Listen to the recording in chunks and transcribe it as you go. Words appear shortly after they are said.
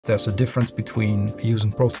There's a difference between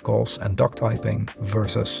using protocols and duck typing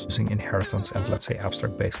versus using inheritance and, let's say,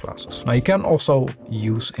 abstract base classes. Now, you can also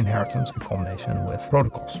use inheritance in combination with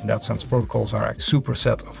protocols. In that sense, protocols are a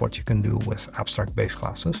superset of what you can do with abstract base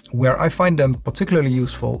classes. Where I find them particularly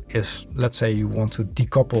useful is, let's say you want to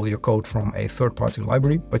decouple your code from a third-party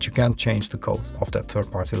library, but you can't change the code of that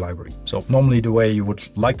third-party library. So normally the way you would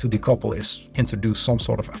like to decouple is introduce some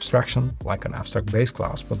sort of abstraction, like an abstract base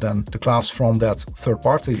class, but then the class from that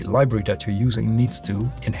third-party library that you're using needs to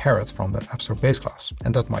inherit from that abstract base class,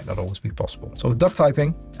 and that might not always be possible. So with duck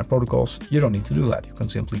typing and protocols, you don't need to do that. You can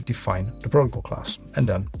simply define the protocol class, and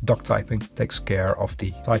then duck typing takes care of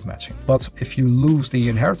the type matching. But if you lose the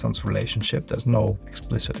inheritance relationship, there's no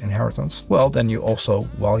explicit inheritance, well, then you also,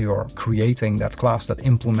 while you're creating that class that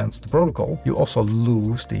implements the protocol, you also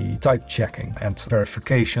lose the type checking and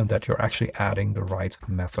verification that you're actually adding the right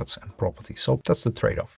methods and properties. So that's the trade-off.